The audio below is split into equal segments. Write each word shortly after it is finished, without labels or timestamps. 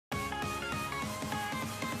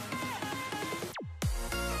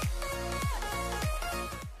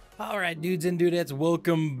Alright, dudes and dudettes,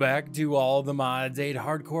 welcome back to All the Mods 8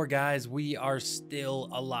 Hardcore. Guys, we are still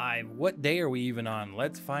alive. What day are we even on?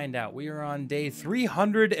 Let's find out. We are on day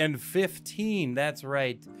 315. That's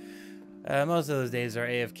right. Most of those days are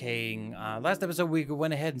AFKing. Last episode, we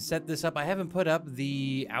went ahead and set this up. I haven't put up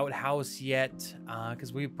the outhouse yet,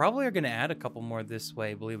 because we probably are going to add a couple more this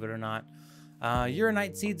way, believe it or not.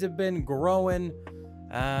 Uranite seeds have been growing.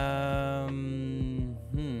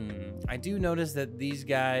 I do notice that these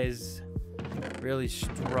guys really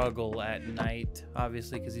struggle at night,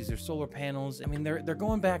 obviously, because these are solar panels. I mean, they're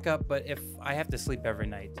going back up, but if I have to sleep every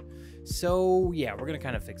night. So yeah, we're gonna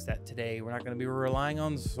kind of fix that today. We're not gonna be relying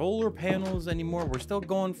on solar panels anymore. We're still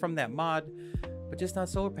going from that mod, but just not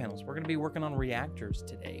solar panels. We're gonna be working on reactors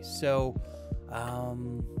today. So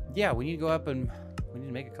yeah, we need to go up and we need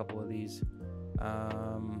to make a couple of these.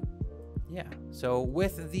 Yeah, so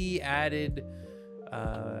with the added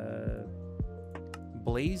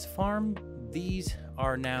blaze farm, these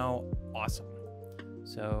are now awesome.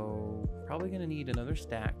 So probably gonna need another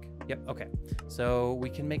stack. Yep, okay. So we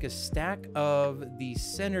can make a stack of the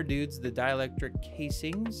center dudes, the dielectric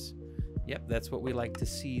casings. Yep, that's what we like to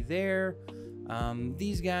see there.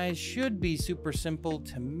 These guys should be super simple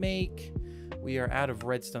to make. We are out of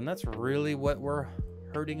redstone. That's really what we're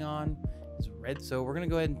hurting on. Red, so we're gonna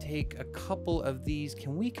go ahead and take a couple of these.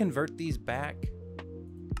 Can we convert these back?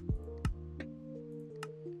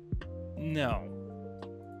 No.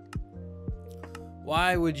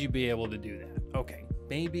 Why would you be able to do that? Okay,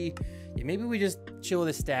 maybe, yeah, maybe we just chill with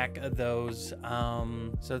a stack of those.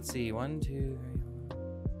 So let's see, 1, 2,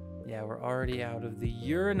 3. Yeah, we're already out of the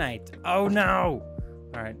uranite. Oh no!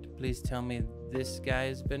 All right, please tell me this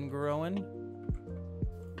guy's been growing.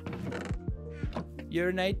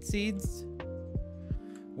 Uranite seeds.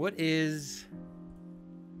 What is,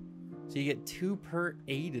 so you get 2 per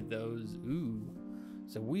 8 of those. Ooh,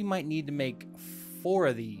 so we might need to make 4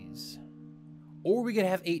 of these, or we could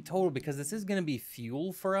have 8 total, because this is going to be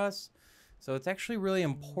fuel for us. So it's actually really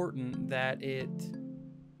important that it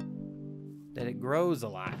grows a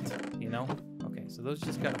lot, you know. Okay, so those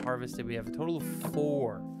just got harvested. We have a total of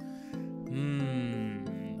 4.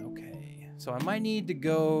 Okay, so I might need to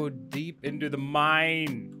go deep into the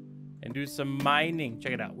mine and do some mining.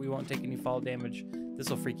 Check it out. We won't take any fall damage. This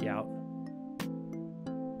will freak you out.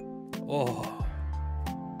 Oh,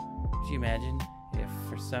 could you imagine if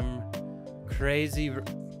for some crazy, is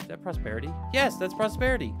that prosperity? Yes, that's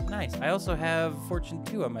prosperity. Nice. I also have fortune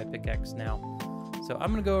 2 on my pickaxe now. So I'm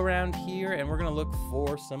gonna go around here and we're gonna look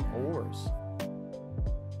for some ores.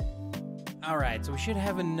 All right, so we should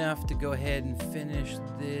have enough to go ahead and finish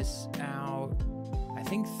this out. I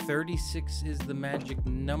think 36 is the magic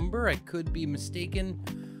number. I could be mistaken,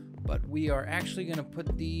 but we are actually going to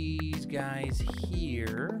put these guys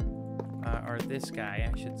here, or this guy,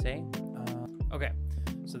 I should say. Okay,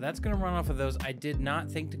 so that's going to run off of those. I did not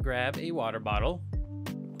think to grab a water bottle,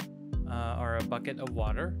 or a bucket of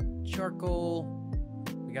water. Charcoal,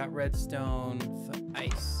 we got redstone,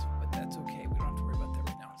 ice, but that's okay. We don't have to worry about that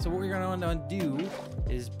right now. So what we're going to do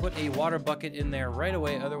is put a water bucket in there right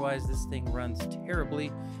away, otherwise this thing runs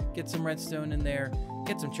terribly. Get some redstone in there,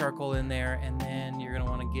 get some charcoal in there, and then you're gonna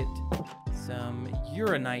want to get some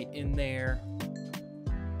uranite in there.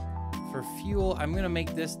 For fuel, I'm gonna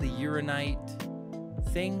make this the uranite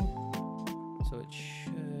thing, so it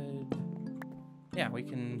should, yeah, we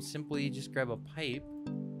can simply just grab a pipe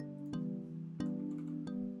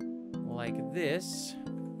like this.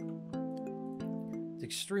 It's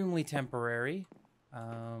extremely temporary.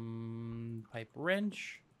 Pipe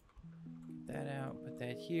wrench, get that out, put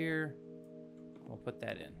that here, we'll put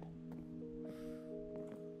that in.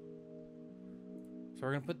 So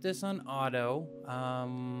we're gonna put this on auto,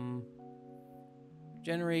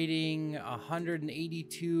 generating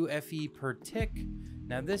 182 FE per tick.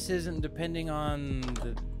 Now this isn't depending on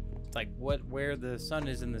the, like, where the sun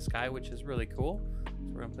is in the sky, which is really cool. So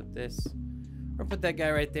we're gonna put this, we're gonna put that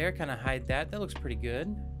guy right there, kind of hide that. That looks pretty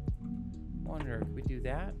good. Wonder if we do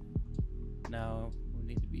that. No, we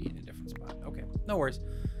need to be in a different spot. Okay, no worries.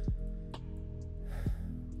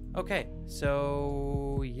 Okay,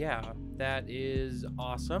 so yeah, that is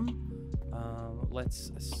awesome.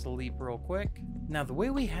 Let's sleep real quick. Now, the way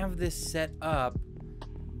we have this set up,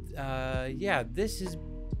 yeah, this is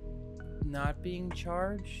not being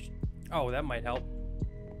charged. Oh, that might help.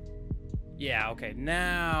 Yeah, okay,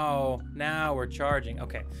 now we're charging.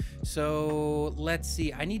 Okay, so let's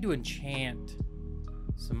see. I need to enchant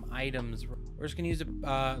some items. We're just gonna use a,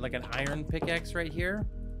 like an iron pickaxe right here.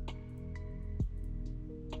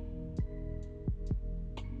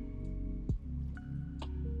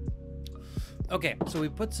 Okay, so we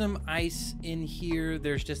put some ice in here.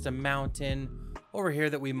 There's just a mountain over here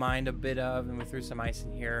that we mined a bit of, and we threw some ice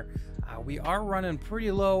in here. We are running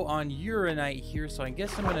pretty low on uranite here, so I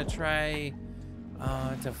guess I'm gonna try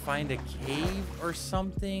to find a cave or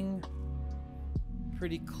something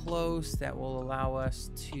pretty close that will allow us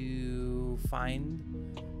to find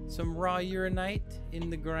some raw uranite in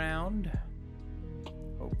the ground,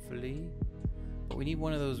 hopefully. But we need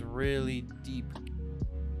one of those really deep.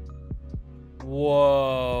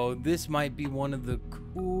 Whoa, this might be one of the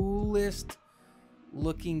coolest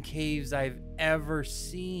looking caves I've ever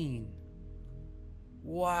seen.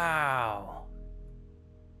 Wow.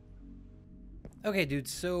 Okay, dude,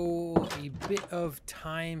 so a bit of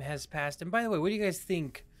time has passed. And by the way, what do you guys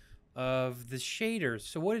think of the shaders?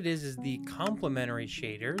 So what it is the complementary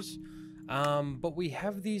shaders, but we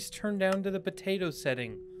have these turned down to the potato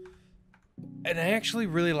setting. And I actually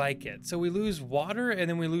really like it. So we lose water and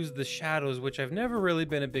then we lose the shadows, which I've never really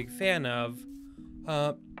been a big fan of.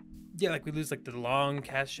 Yeah, like we lose like the long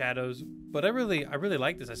cast shadows, but I really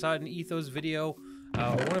like this. I saw it in Etho's video,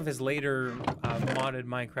 one of his later modded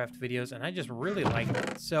Minecraft videos, and I just really liked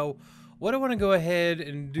it. So what I want to go ahead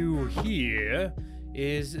and do here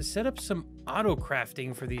is set up some auto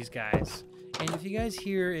crafting for these guys. And if you guys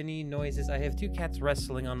hear any noises, I have two cats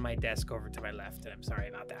wrestling on my desk over to my left, and I'm sorry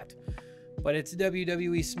about that. But it's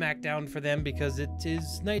WWE SmackDown for them because it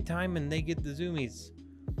is nighttime and they get the zoomies.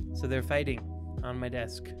 So they're fighting on my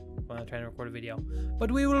desk while I'm trying to record a video. But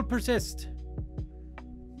we will persist.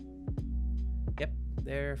 Yep,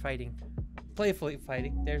 they're fighting. Playfully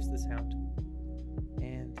fighting. There's the sound.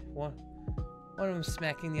 And one of them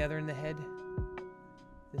smacking the other in the head.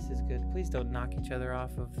 This is good. Please don't knock each other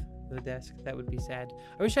off of the desk. That would be sad.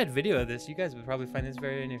 I wish I had video of this. You guys would probably find this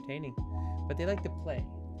very entertaining. But they like to play.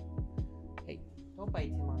 Hey, don't bite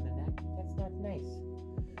him on the neck. That's not nice.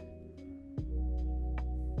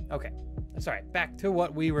 Okay. Sorry. Back to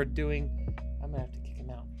what we were doing. I'm gonna have to kick him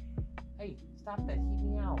out. Hey, stop that. Keep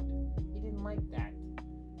me out. He didn't like that.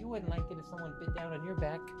 You wouldn't like it if someone bit down on your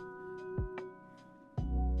back.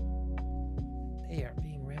 They are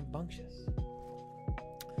being rambunctious.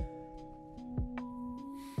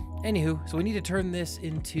 Anywho, so we need to turn this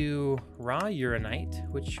into raw uranite,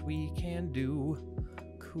 which we can do.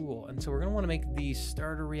 Cool. And so we're going to want to make the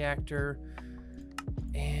starter reactor.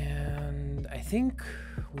 And I think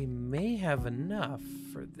we may have enough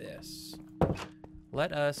for this.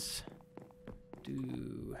 Let us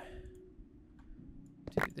do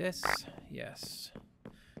this. Yes.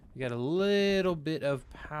 We got a little bit of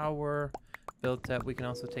power built up. We can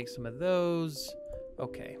also take some of those.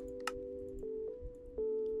 Okay.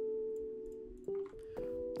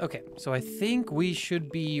 Okay, so I think we should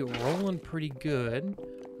be rolling pretty good.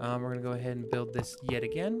 We're gonna go ahead and build this yet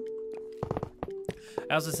again.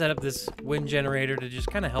 I also set up this wind generator to just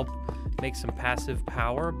kind of help make some passive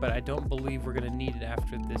power, but I don't believe we're gonna need it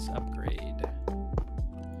after this upgrade.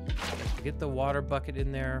 Get the water bucket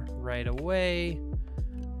in there right away.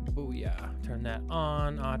 Booyah, turn that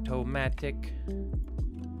on, automatic.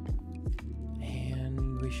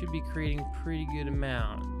 And we should be creating a pretty good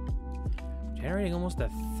amount. Generating almost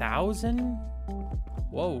 1,000?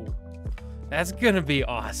 Whoa. That's gonna be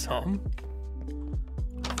awesome.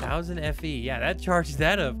 1,000 FE. Yeah, that charged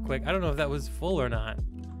that up quick. I don't know if that was full or not.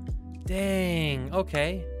 Dang.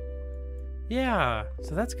 Okay. Yeah.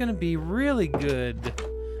 So that's gonna be really good.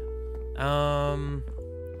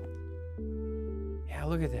 Yeah,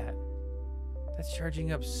 look at that. That's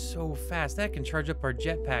charging up so fast. That can charge up our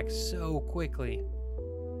jetpack so quickly.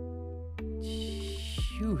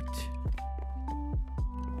 Shoot.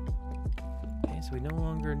 So we no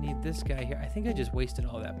longer need this guy here. I think I just wasted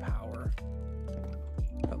all that power.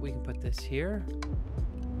 But we can put this here.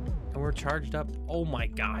 And we're charged up. Oh my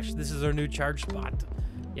gosh, this is our new charge spot.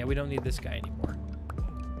 Yeah, we don't need this guy anymore.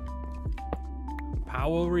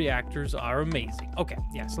 POWAH reactors are amazing. Okay,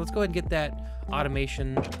 yeah, so let's go ahead and get that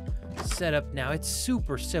automation set up now. It's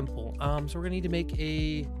super simple. So we're gonna need to make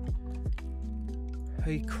a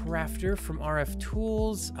crafter from RF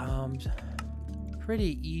Tools.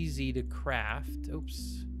 Pretty easy to craft.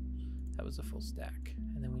 Oops, that was a full stack.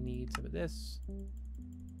 And then we need some of this.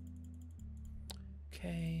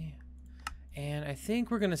 Okay, and I think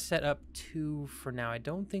we're gonna set up 2 for now. I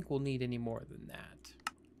don't think we'll need any more than that.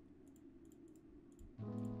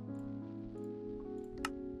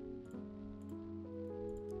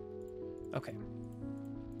 Okay.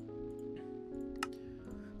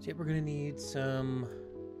 So yeah, we're gonna need some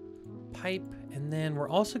pipe, and then we're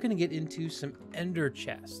also going to get into some ender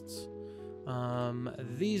chests.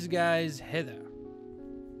 These guys hither.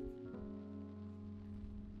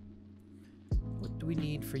 We'll do we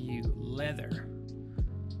need for you? Leather.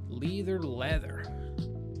 Leather.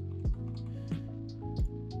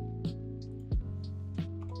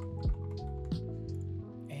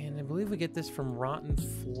 And I believe we get this from rotten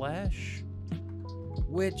flesh,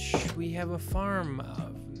 which we have a farm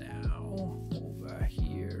of now over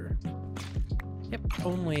here. Yep,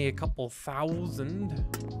 only a couple thousand.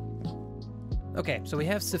 Okay, so we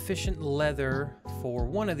have sufficient leather for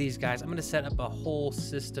one of these guys. I'm going to set up a whole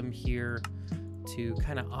system here to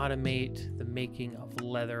kind of automate the making of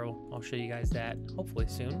leather. I'll show you guys that hopefully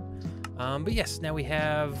soon. But yes, now we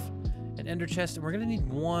have an ender chest, and we're going to need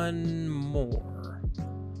one more.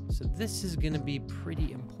 So this is going to be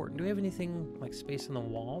pretty important. Do we have anything like space on the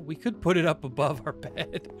wall? We could put it up above our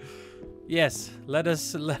bed. Yes,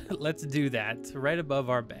 let's do that right above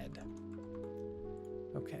our bed.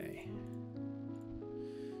 Okay.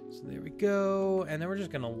 So there we go, and then we're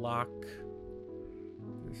just gonna lock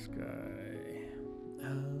this guy.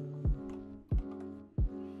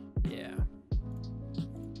 Yeah.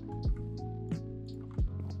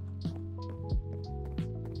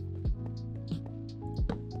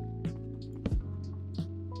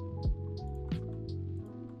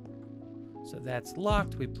 So that's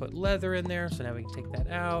locked. We put leather in there, so now we can take that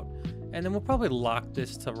out, and then we'll probably lock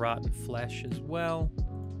this to rotten flesh as well,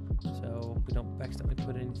 so we don't accidentally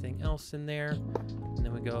put anything else in there. And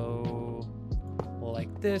then we go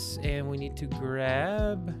like this, and we need to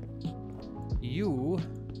grab you.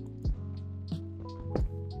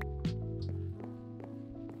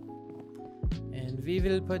 And we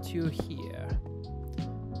will put you here.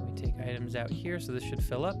 We take items out here, so this should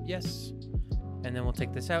fill up, yes. And then we'll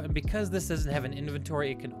take this out, and because this doesn't have an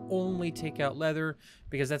inventory, it can only take out leather,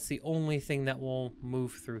 because that's the only thing that will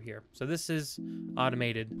move through here. So this is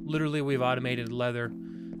automated. Literally, we've automated leather.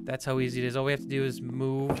 That's how easy it is. All we have to do is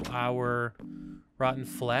move our rotten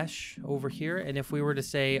flesh over here, and if we were to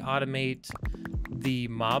say automate the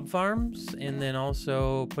mob farms, and then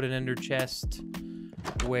also put an ender chest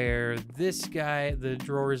where this guy, the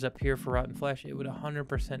drawer is up here for rotten flesh, it would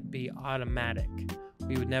 100% be automatic.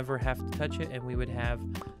 We would never have to touch it, and we would have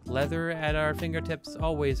leather at our fingertips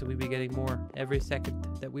always, and we'd be getting more every second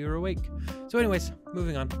that we were awake. So anyways,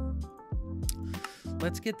 moving on.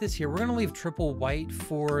 Let's get this here. We're going to leave triple white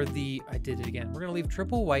for the... I did it again. We're going to leave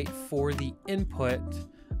triple white for the input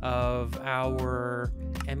of our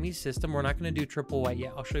ME system. We're not going to do triple white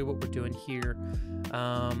yet. I'll show you what we're doing here.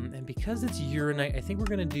 And because it's uranite, I think we're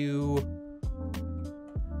going to do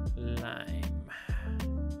lime.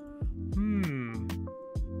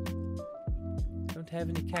 Don't have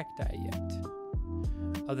any cacti yet.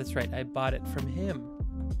 Oh, that's right. I bought it from him.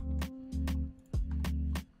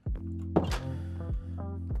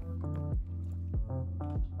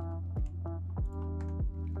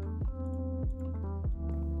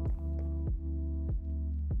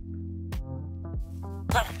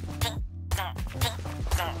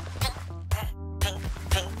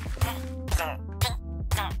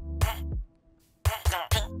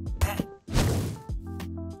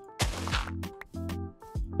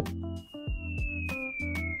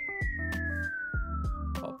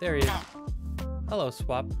 There he is. Hello,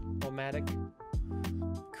 Swap-O-Matic.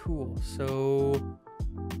 Cool. So,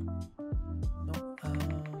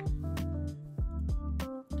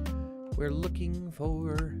 we're looking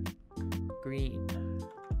for green.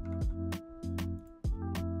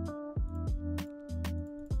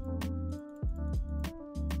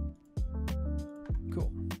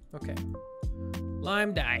 Cool. Okay.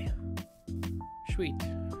 Lime dye. Sweet.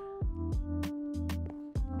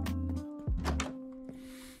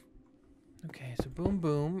 Boom,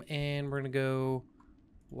 boom, and we're gonna go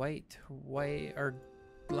white, or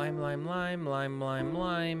lime,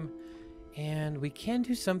 and we can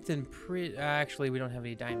do something pretty. Actually, we don't have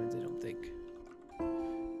any diamonds, I don't think.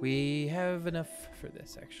 We have enough for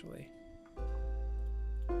this, actually.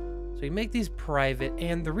 So you make these private,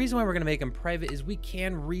 and the reason why we're gonna make them private is we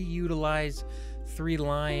can reutilize 3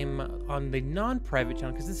 lime on the non-private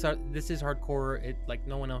channel, because this is hardcore. Like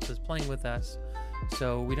no one else is playing with us.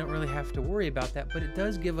 So we don't really have to worry about that, but it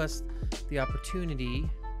does give us the opportunity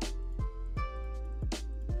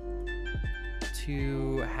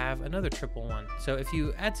to have another triple one. So if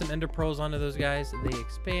you add some ender pearls onto those guys, they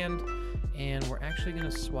expand, and we're actually going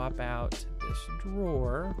to swap out this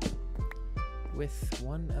drawer with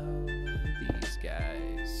one of these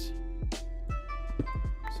guys.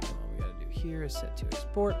 So all we got to do here is set to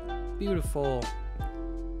export. Beautiful.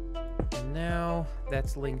 And now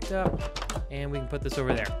that's linked up, and we can put this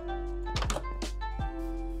over there.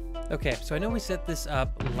 Okay, so I know we set this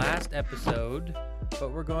up last episode,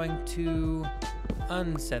 but we're going to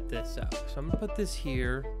unset this up. So I'm gonna put this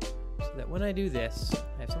here so that when I do this,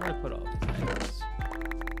 I have somewhere to put all these items.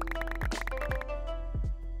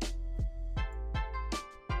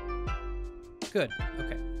 Good,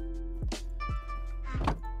 okay.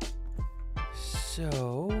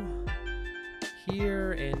 So,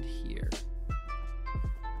 here and here.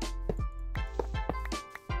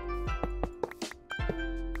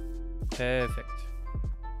 Perfect.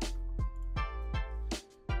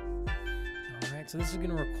 Alright, so this is going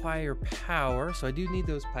to require power, so I do need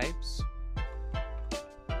those pipes.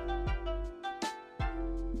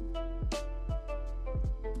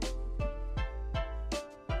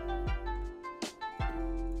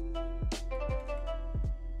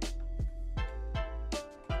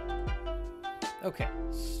 Okay,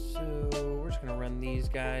 so we're just going to run these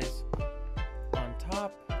guys on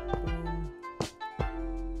top. Boom.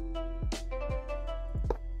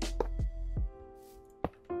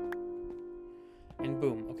 And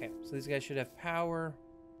boom. Okay, so these guys should have power.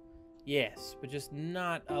 Yes, but just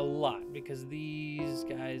not a lot because these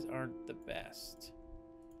guys aren't the best.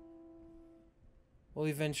 We'll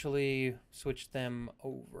eventually switch them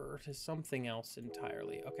over to something else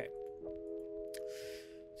entirely. Okay.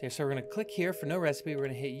 So we're going to click here for no recipe. We're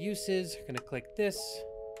going to hit uses. We're going to click this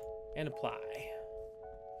and apply.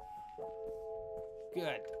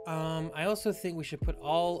 Good. I also think we should put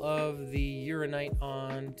all of the uranite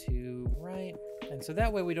on to right. And so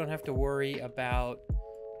that way we don't have to worry about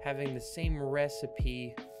having the same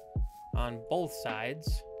recipe on both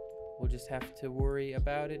sides. We'll just have to worry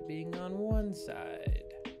about it being on one side.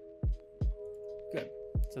 Good.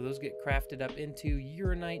 So those get crafted up into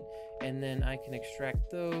uranite, and then I can extract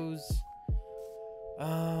those.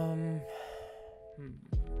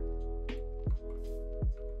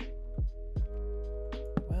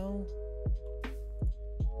 Well,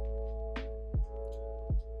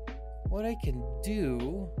 what I can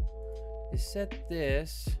do is set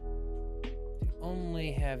this to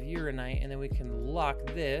only have uranite, and then we can lock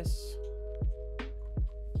this.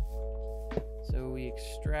 So we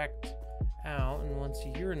extract out, and once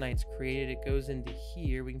uranite's created, it goes into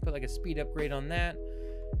here. We can put like a speed upgrade on that,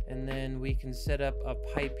 and then we can set up a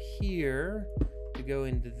pipe here to go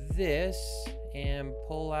into this and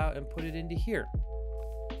pull out and put it into here.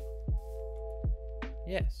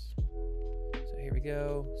 Yes. So here we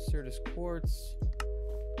go, Certus quartz.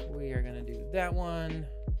 We are gonna do that one.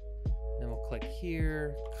 Then we'll click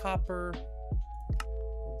here, copper.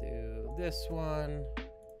 We'll do this one,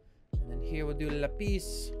 and then here we'll do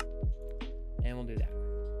lapis. And we'll do that.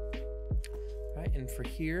 All right, and for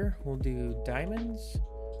here, we'll do diamonds.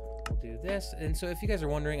 We'll do this. And so if you guys are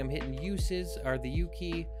wondering, I'm hitting uses, or the U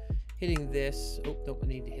key, hitting this. Oh, don't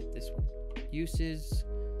need to hit this one. Uses,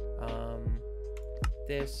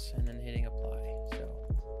 this, and then hitting apply. So,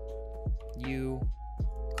 you,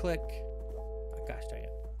 click, oh, gosh dang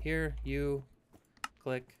it. Here, you,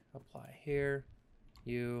 click, apply. Here,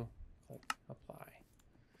 you, click, apply.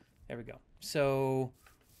 There we go. So,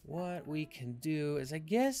 what we can do is, I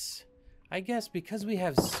guess because we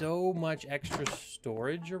have so much extra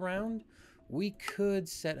storage around, we could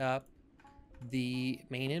set up the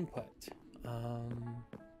main input. I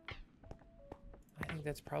think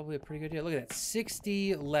that's probably a pretty good deal. Look at that,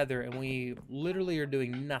 60 leather, and we literally are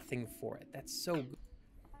doing nothing for it. That's so good.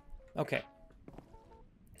 Okay.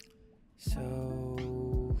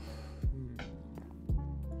 So,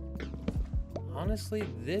 honestly,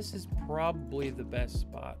 this is probably the best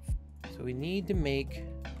spot. So we need to make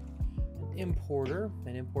an importer,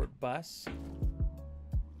 an import bus,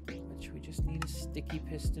 which we just need a sticky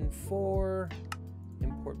piston for.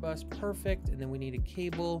 Import bus, perfect. And then we need a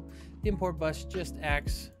cable. The import bus just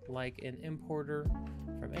acts like an importer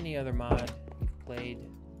from any other mod you've played.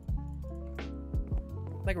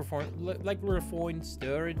 Like Reformed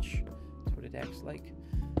storage. That's what it acts like.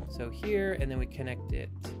 So here, and then we connect it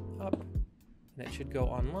up. And it should go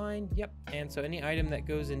online. Yep. And so any item that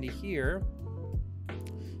goes into here,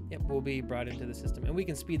 yep, will be brought into the system. And we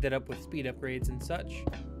can speed that up with speed upgrades and such.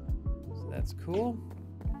 So that's cool.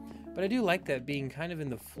 But I do like that being kind of in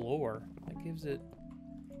the floor. That gives it,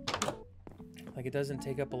 like, it doesn't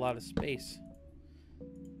take up a lot of space.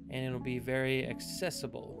 And it'll be very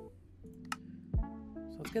accessible.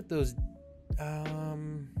 So let's get those,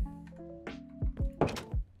 I'm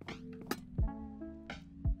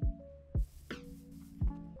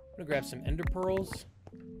gonna grab some ender pearls.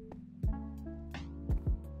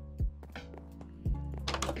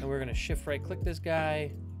 And we're gonna shift right click this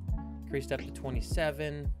guy, increased up to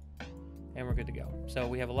 27. And we're good to go. So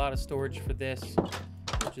we have a lot of storage for this,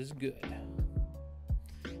 which is good.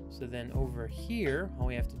 So then over here, all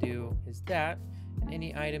we have to do is that, and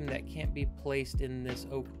any item that can't be placed in this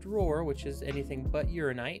oak drawer, which is anything but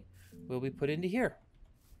uranite, will be put into here.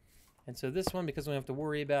 And so this one, because we don't have to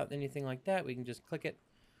worry about anything like that, we can just click it.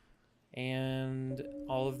 And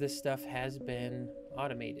all of this stuff has been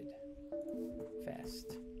automated.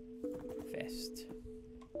 Fast. So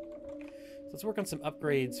let's work on some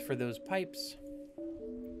upgrades for those pipes.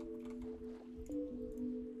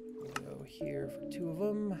 We'll go here for 2 of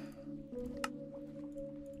them.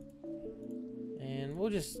 And we'll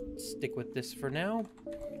just stick with this for now,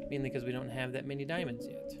 mainly because we don't have that many diamonds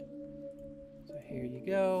yet. So here you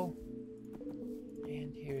go.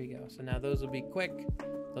 And here you go. So now those will be quick.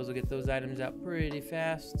 Those will get those items out pretty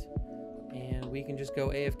fast. And we can just go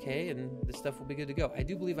AFK and this stuff will be good to go. I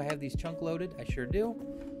do believe I have these chunk loaded. I sure do.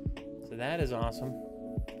 So that is awesome.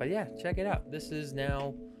 But yeah, check it out. This is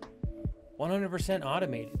now 100%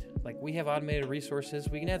 automated. Like, we have automated resources.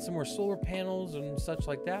 We can add some more solar panels and such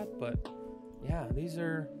like that. But yeah, these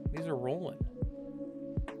are rolling.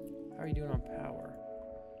 How are you doing on power?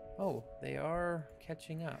 Oh, they are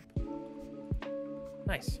catching up.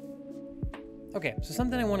 Nice. Okay, so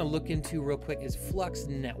something I want to look into real quick is flux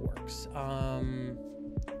networks. So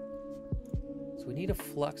we need a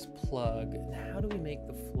flux plug. And how do we make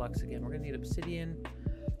the flux again? We're gonna need obsidian.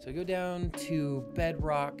 So we go down to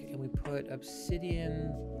bedrock and we put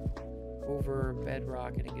obsidian over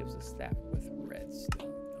bedrock and it gives us that with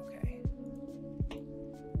redstone. Okay.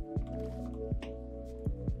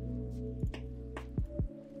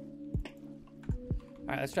 All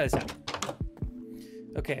right, let's try this out.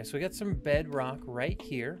 Okay, so we got some bedrock right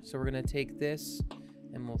here. So we're gonna take this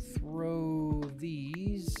and we'll throw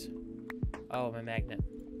these. Oh, my magnet.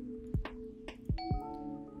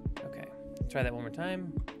 Okay, try that one more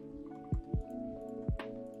time.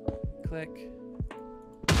 Click.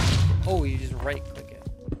 Oh, you just right click it.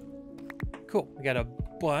 Cool, we got a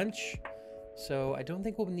bunch. So I don't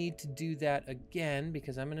think we'll need to do that again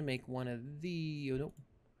because I'm gonna make one of the,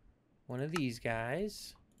 one of these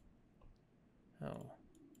guys. Oh.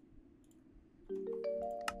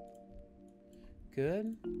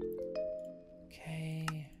 Good.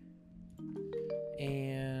 Okay.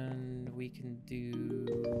 And we can do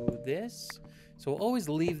this. So we'll always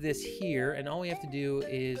leave this here, and all we have to do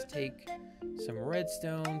is take some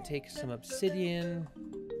redstone, take some obsidian,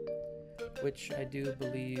 which I do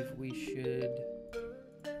believe we should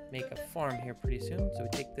make a farm here pretty soon. So we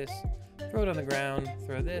take this, throw it on the ground,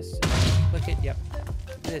 throw this, click it, yep.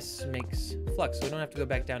 This makes flux, so we don't have to go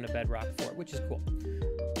back down to bedrock for it, which is cool.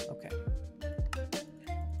 Okay.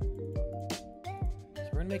 So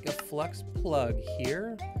we're gonna make a flux plug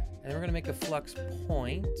here, and then we're gonna make a flux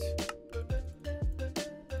point.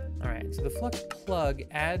 All right, so the flux plug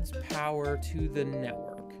adds power to the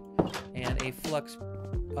network, and a flux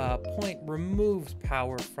point removes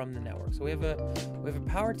power from the network. So we have a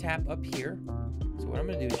power tap up here. So what I'm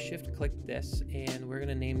gonna do is shift click this, and we're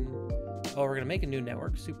gonna name, oh, we're gonna make a new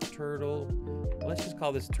network, Superturtle. Let's just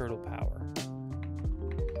call this Turtle Power.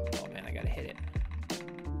 Oh man, I gotta hit it.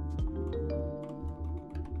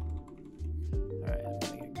 All right, I'm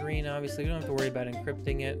gonna make it green. Obviously, we don't have to worry about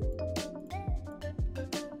encrypting it.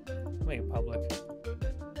 Make it public.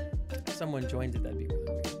 If someone joins it, that'd be really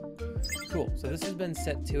weird. Cool. So this has been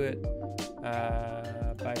set to it.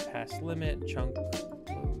 Bypass limit, chunk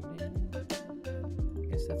loading. I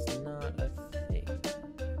guess that's not a thing.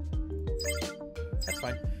 That's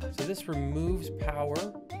fine. So this removes power,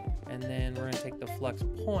 and then we're going to take the flux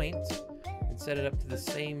point and set it up to the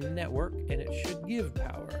same network, and it should give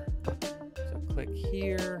power. So click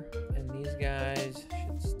here, and these guys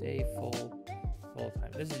should stay full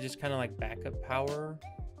time. This is just kind of like backup power,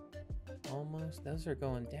 almost. Those are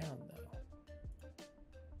going down though.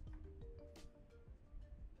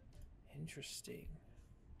 Interesting.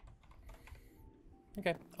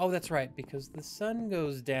 Okay. Oh, that's right, because the sun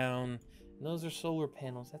goes down, and those are solar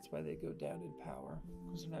panels. That's why they go down in power,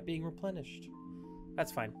 because they're not being replenished.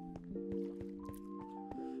 That's fine.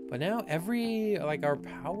 But now like our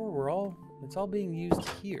power, it's all being used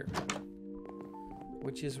here,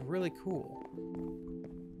 which is really cool.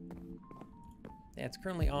 Yeah, it's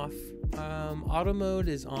currently off. Auto mode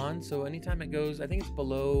is on, so anytime it goes, I think it's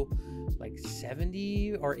below like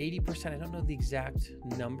 70 or 80%. I don't know the exact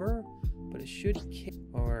number, but it should kick,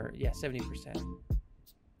 or yeah, 70%.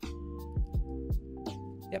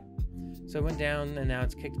 Yep. So it went down and now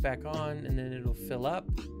it's kicked back on, and then it'll fill up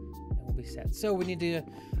and we'll be set. So we need to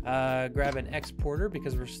grab an exporter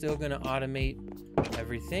because we're still going to automate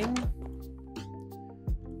everything.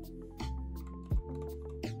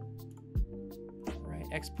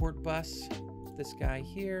 Export bus, this guy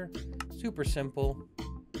here, super simple.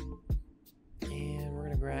 And we're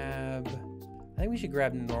gonna grab, I think we should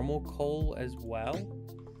grab normal coal as well.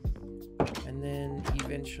 And And then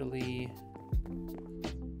eventually,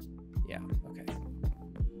 yeah, okay.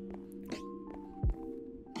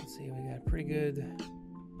 Let's see, we got a pretty good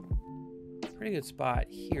spot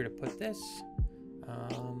here to put this.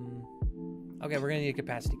 Okay, we're gonna need a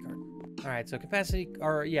capacity card. All right, so a capacity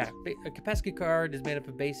card is made up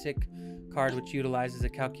of basic card, which utilizes a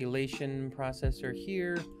calculation processor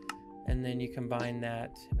here, and then you combine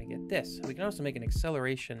that, and we get this. We can also make an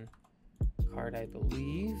acceleration card, I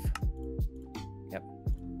believe. Yep,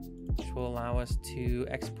 which will allow us to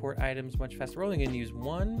export items much faster. We're only gonna use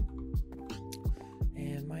one,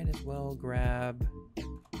 and might as well grab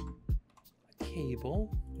a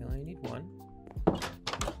cable. We only need one.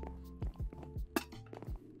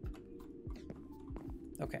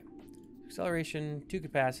 Okay, acceleration to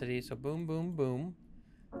capacity, so boom, boom, boom.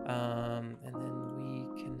 And then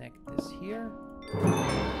we connect this here.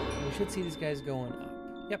 And we should see these guys going up.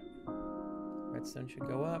 Yep, redstone should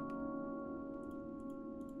go up.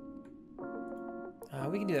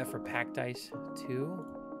 We can do that for packed ice too.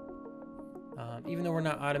 Even though we're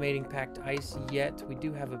not automating packed ice yet, we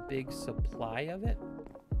do have a big supply of it.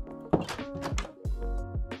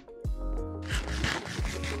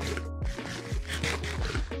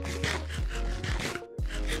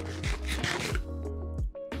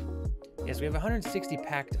 Yes, we have 160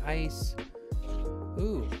 packed ice.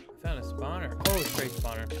 Ooh, I found a spawner. Oh, it's a great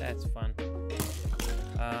spawner. That's fun.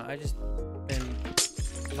 I just been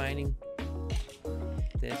mining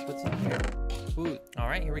this. What's in here? Ooh, all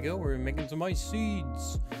right, here we go. We're making some ice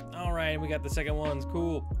seeds. All right, we got the second ones.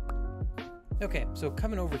 Cool. Okay, so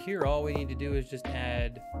coming over here, all we need to do is just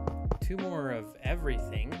add 2 more of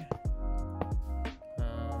everything.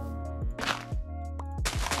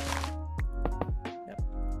 Yep.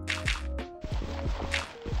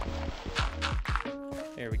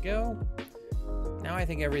 There we go. Now I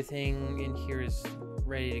think everything in here is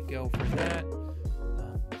ready to go for that.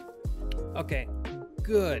 Okay,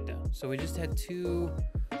 good. So we just had 2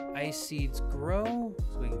 ice seeds grow.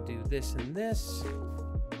 So we can do this and this.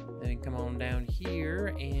 Then we can come on down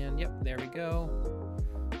here and yep, there we go.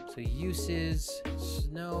 So uses,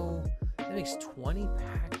 snow, that makes 20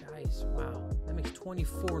 packed ice. Wow, that makes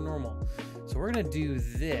 24 normal. So we're gonna do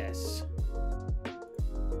this.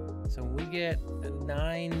 So we get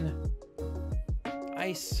 9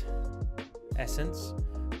 ice essence.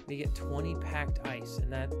 We get 20 packed ice,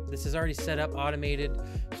 and this is already set up, automated.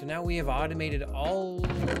 So now we have automated all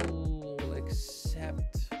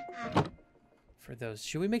except for those.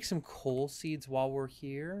 Should we make some coal seeds while we're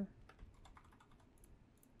here?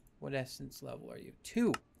 What essence level are you?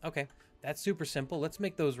 2. Okay, that's super simple. Let's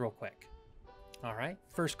make those real quick. All right,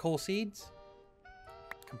 first coal seeds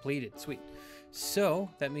completed. Sweet. So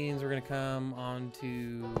that means we're gonna come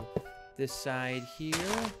onto this side here.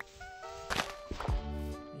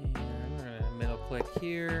 Click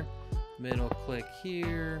here, middle click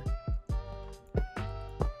here,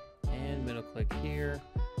 and middle click here.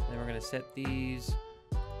 And then we're gonna set these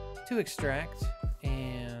to extract,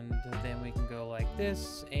 and then we can go like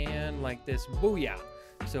this and like this. Booyah!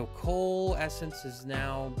 So coal essence is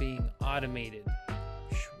now being automated.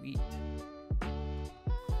 Sweet.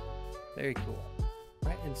 Very cool.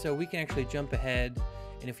 Right, and so we can actually jump ahead,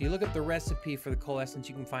 and if you look up the recipe for the coal essence,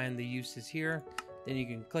 you can find the uses here. Then you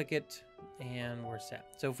can click it, and we're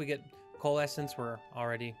set. So if we get coal essence, we're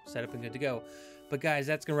already set up and good to go. But guys,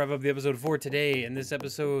 that's gonna wrap up the episode for today. In this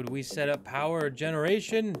episode, we set up power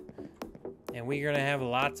generation, and we're gonna have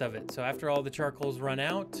lots of it. So after all the charcoals run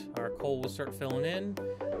out, our coal will start filling in,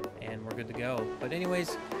 and we're good to go. But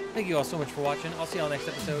anyways, thank you all so much for watching. I'll see you all next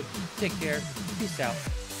episode. Take care. Peace out.